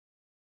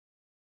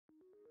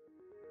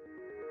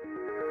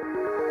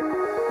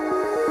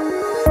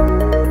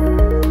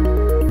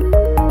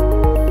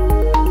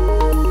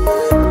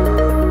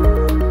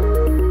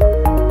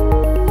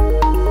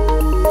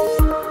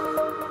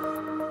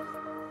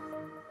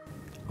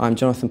I'm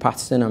Jonathan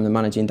Patterson. I'm the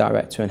Managing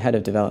Director and Head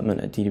of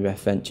Development at DWF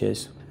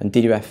Ventures. And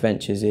DWF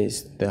Ventures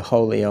is the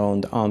wholly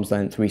owned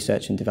arm's-length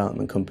research and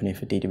development company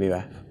for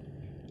DWF.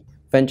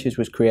 Ventures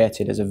was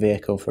created as a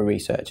vehicle for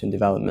research and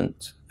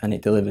development, and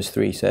it delivers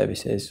three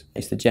services.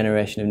 It's the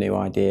generation of new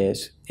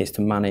ideas, it's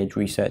to manage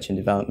research and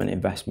development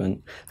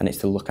investment, and it's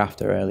to look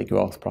after early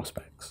growth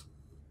prospects.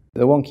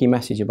 The one key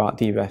message about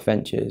DWF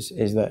Ventures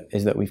is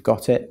that we've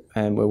got it,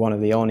 and we're one of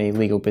the only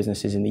legal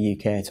businesses in the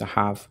UK to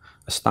have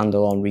a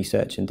standalone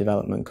research and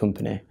development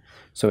company.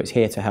 So it's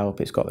here to help,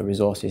 it's got the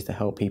resources to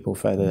help people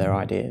further their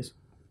ideas.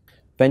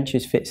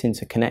 Ventures fits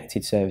into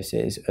connected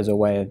services as a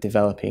way of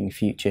developing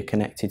future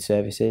connected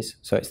services.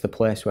 So it's the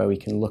place where we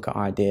can look at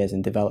ideas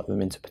and develop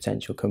them into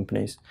potential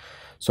companies.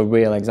 So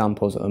real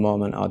examples at the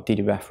moment are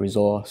DWF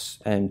Resource,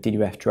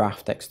 DWF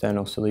Draft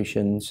External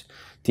Solutions,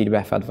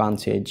 DWF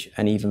Advantage,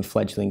 and even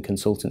fledgling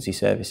consultancy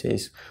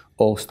services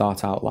all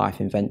start out life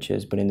in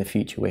Ventures, but in the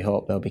future we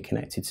hope they'll be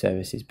connected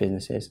services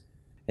businesses.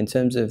 In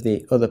terms of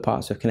the other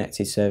parts of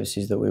connected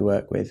services that we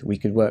work with, we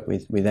could work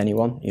with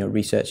anyone. You know,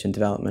 research and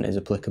development is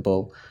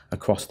applicable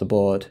across the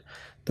board.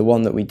 The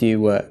one that we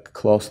do work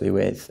closely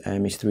with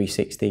is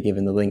 360,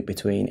 given the link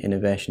between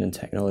innovation and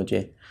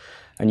technology.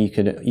 And you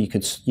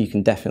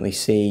can definitely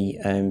see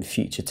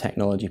future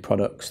technology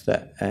products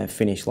that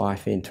finish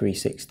life in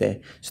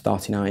 360,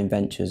 starting out in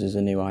Ventures as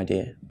a new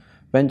idea.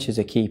 Ventures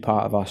are a key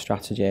part of our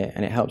strategy,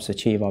 and it helps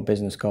achieve our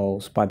business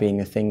goals by being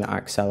the thing that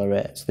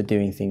accelerates the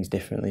doing things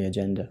differently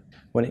agenda.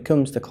 When it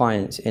comes to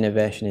clients,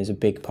 innovation is a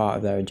big part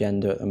of their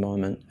agenda at the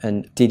moment,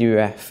 and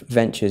DWF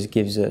Ventures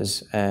gives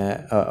us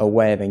a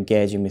way of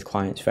engaging with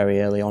clients very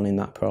early on in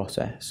that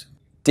process.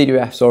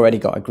 DWF's already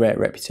got a great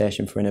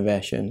reputation for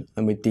innovation,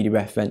 and with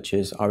DWF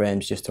Ventures our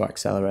aim is just to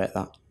accelerate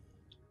that.